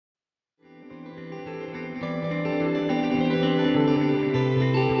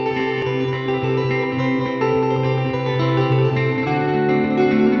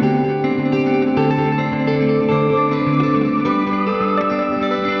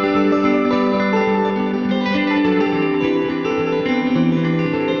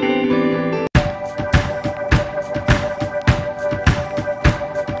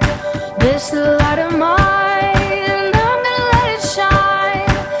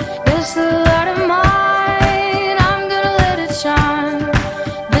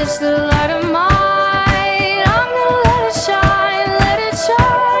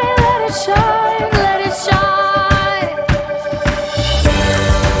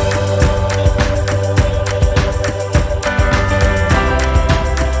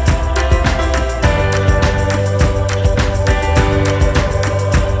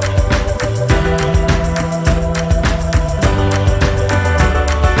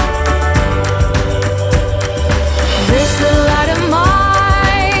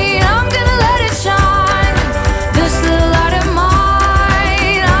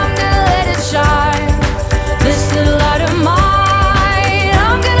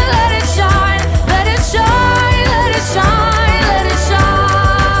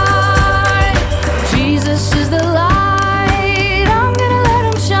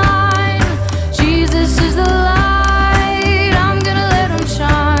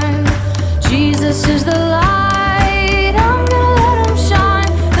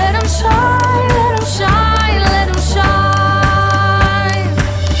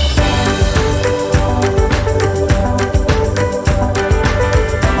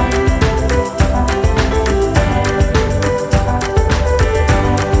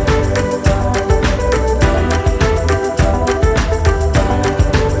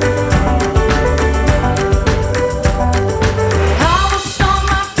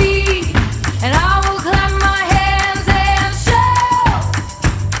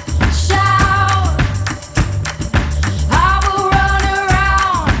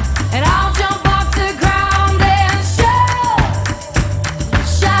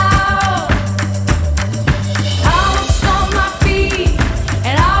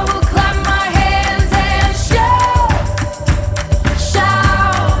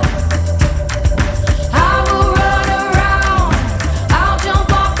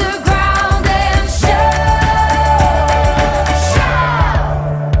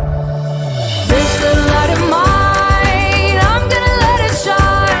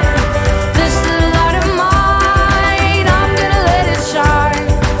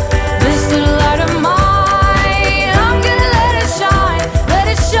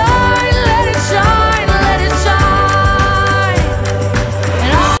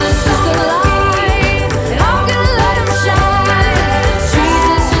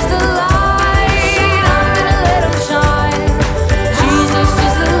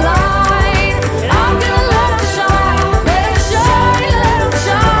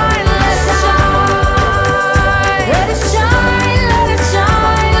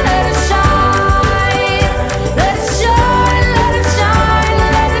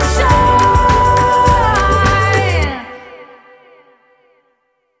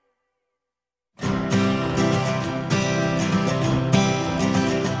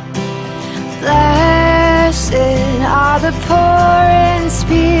Blessed are the poor in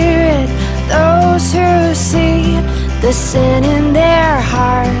spirit, those who see the sin in their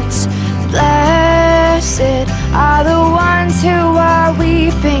hearts. Blessed are the ones who are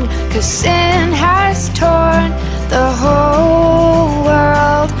weeping, 'cause sin has torn the whole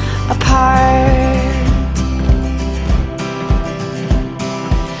world apart.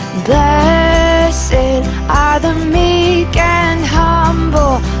 Blessed are the meek and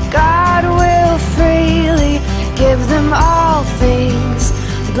humble, God will freely give them all things.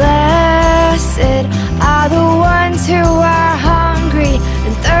 Blessed are the ones who are hungry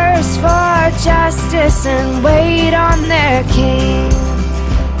and thirst for justice and wait on their King.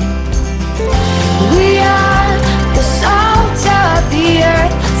 We are the salt of the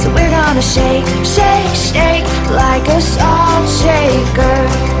earth, so we're gonna shake, shake, shake like a salt shaker.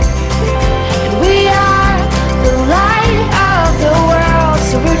 And we are the light of the world,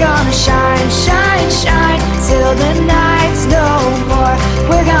 so we're gonna shine, shine, shine till the night's no more.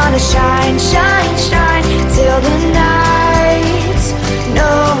 We're gonna shine, shine, shine till the night's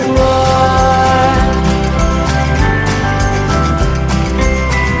no more.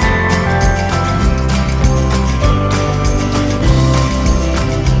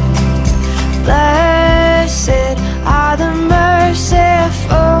 Blessed are the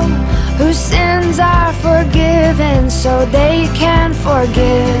merciful, whose sins are forgiven so they can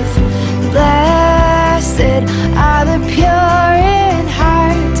forgive. Blessed are the pure in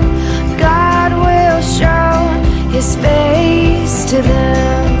heart, God will show His face to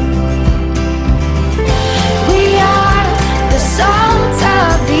them. We are the salt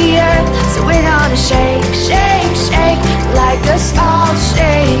of the earth, so we're gonna shake, shake, shake like a salt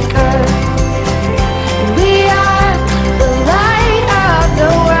shaker. We are the light of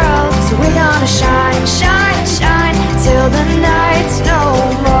the world, so we're gonna shine, shine, shine till the night's no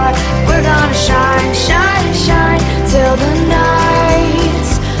more. We're gonna shine, shine, shine till the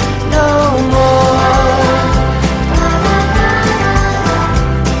night's no more.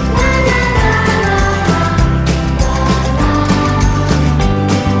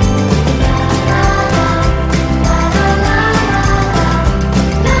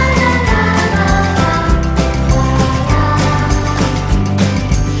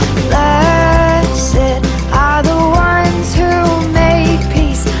 Blessed are the ones who make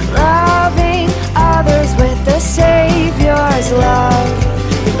peace, loving others with the Savior's love.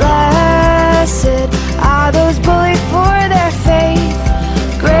 Blessed are those bullied for their faith,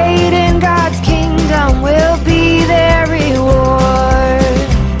 great in God's kingdom will be their reward.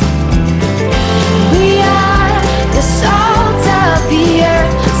 We are the salt of the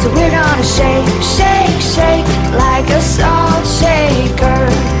earth, so we're gonna shake, shake, shake like a salt shaker.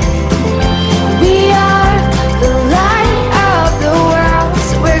 We are the light of the world,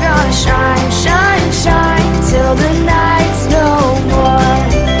 so we're gonna shine, shine, shine till the night's no more.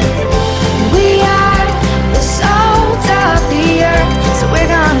 We are the salt of the earth, so we're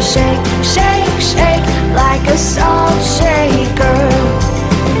gonna shake, shake, shake like a salt shaker.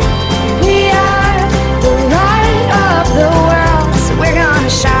 We are the light of the world, so we're gonna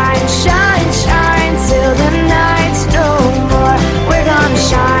shine, shine, shine till the night's no more. We're gonna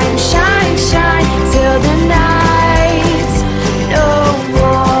shine, shine, shine till the night's no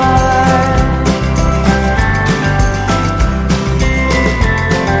more.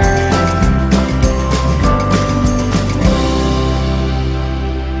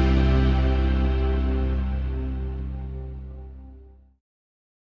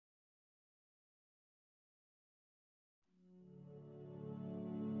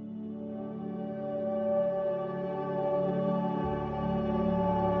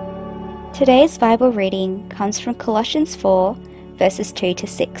 Today's Bible reading comes from Colossians 4, verses 2 to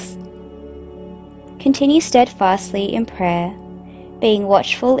 6. Continue steadfastly in prayer, being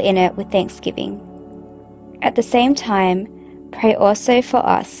watchful in it with thanksgiving. At the same time, pray also for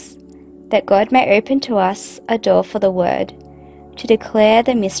us, that God may open to us a door for the word, to declare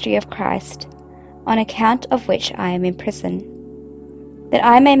the mystery of Christ, on account of which I am in prison, that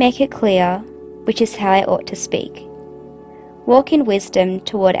I may make it clear which is how I ought to speak. Walk in wisdom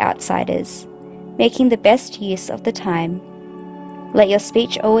toward outsiders, making the best use of the time. Let your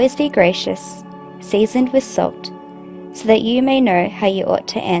speech always be gracious, seasoned with salt, so that you may know how you ought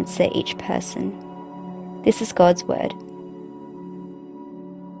to answer each person. This is God's word.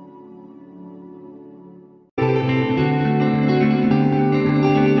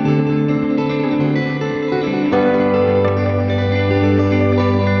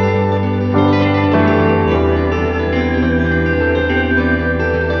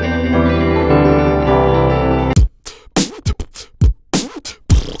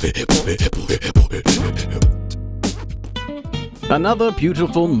 Another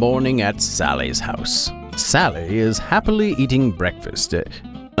beautiful morning at Sally's house. Sally is happily eating breakfast.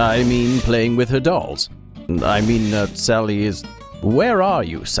 Playing with her dolls. Sally is... Where are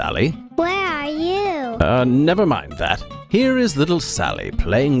you, Sally? Where are you? Never mind that. Here is little Sally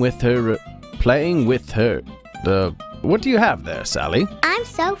playing with her... What do you have there, Sally? I'm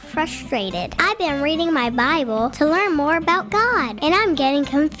so frustrated. I've been reading my Bible to learn more about God, and I'm getting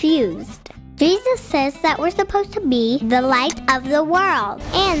confused. Jesus says that we're supposed to be the light of the world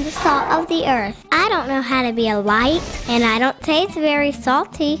and the salt of the earth. I don't know how to be a light, and I don't taste very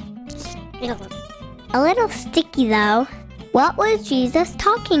salty. A little sticky, though. What was Jesus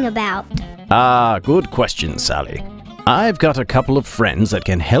talking about? Ah, good question, Sally. I've got a couple of friends that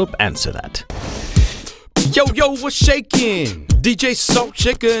can help answer that. Yo, what's shaking? DJ Salt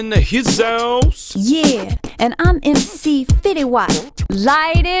Shaker in his house. Yeah, and I'm MC Fitty White.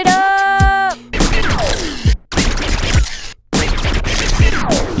 Light it up!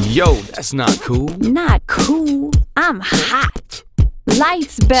 Yo, that's not cool. Not cool. I'm hot.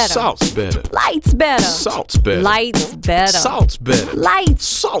 Lights better. Salt's better. Lights better. Salt's better. Lights better. Salt's better. Lights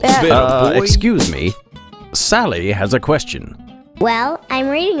Salt's better. better, boy. Excuse me. Sally has a question. Well, I'm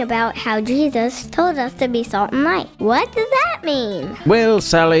reading about how Jesus told us to be salt and light. What does that mean? Well,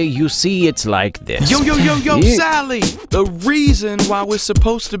 Sally, you see, it's like this. Yo, Sally! The reason why we're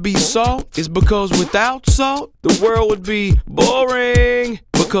supposed to be salt is because without salt, the world would be boring.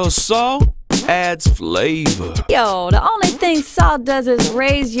 Because salt adds flavor. Yo, the only thing salt does is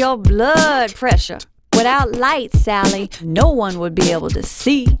raise your blood pressure. Without light, Sally, no one would be able to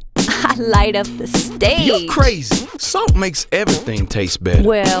see. I light up the stage. You're crazy. Salt makes everything taste better.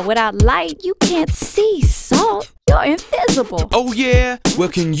 Well, without light, you can't see salt. You're invisible. Oh, yeah? Well,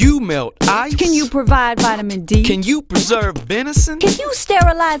 can you melt ice? Can you provide vitamin D? Can you preserve venison? Can you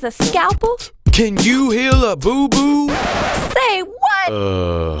sterilize a scalpel? Can you heal a boo-boo? Say what?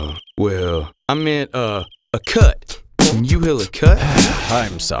 A cut. Can you heal a cut?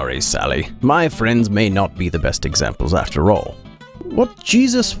 I'm sorry, Sally. My friends may not be the best examples after all. What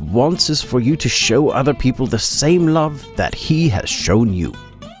Jesus wants is for you to show other people the same love that He has shown you.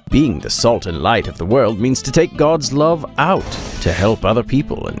 Being the salt and light of the world means to take God's love out, to help other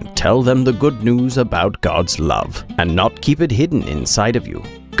people and tell them the good news about God's love, and not keep it hidden inside of you.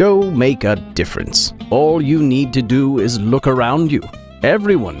 Go make a difference. All you need to do is look around you.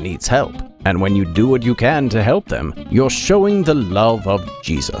 Everyone needs help, and when you do what you can to help them, you're showing the love of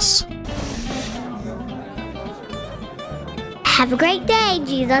Jesus. Have a great day.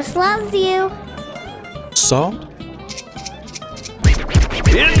 Jesus loves you. Salt?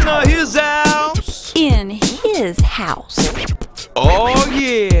 In his house. In his house. Oh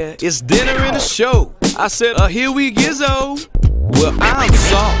yeah, it's dinner and a show. I said, here we gizzo. Well, I'm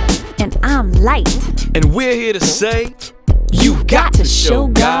salt. And I'm light. And we're here to say, You got to show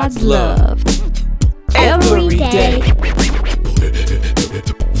God's love. Every day.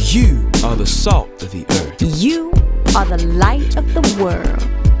 You are the salt of the earth. You are the light of the world.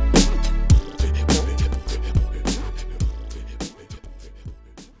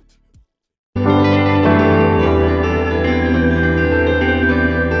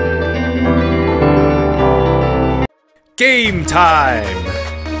 Game time!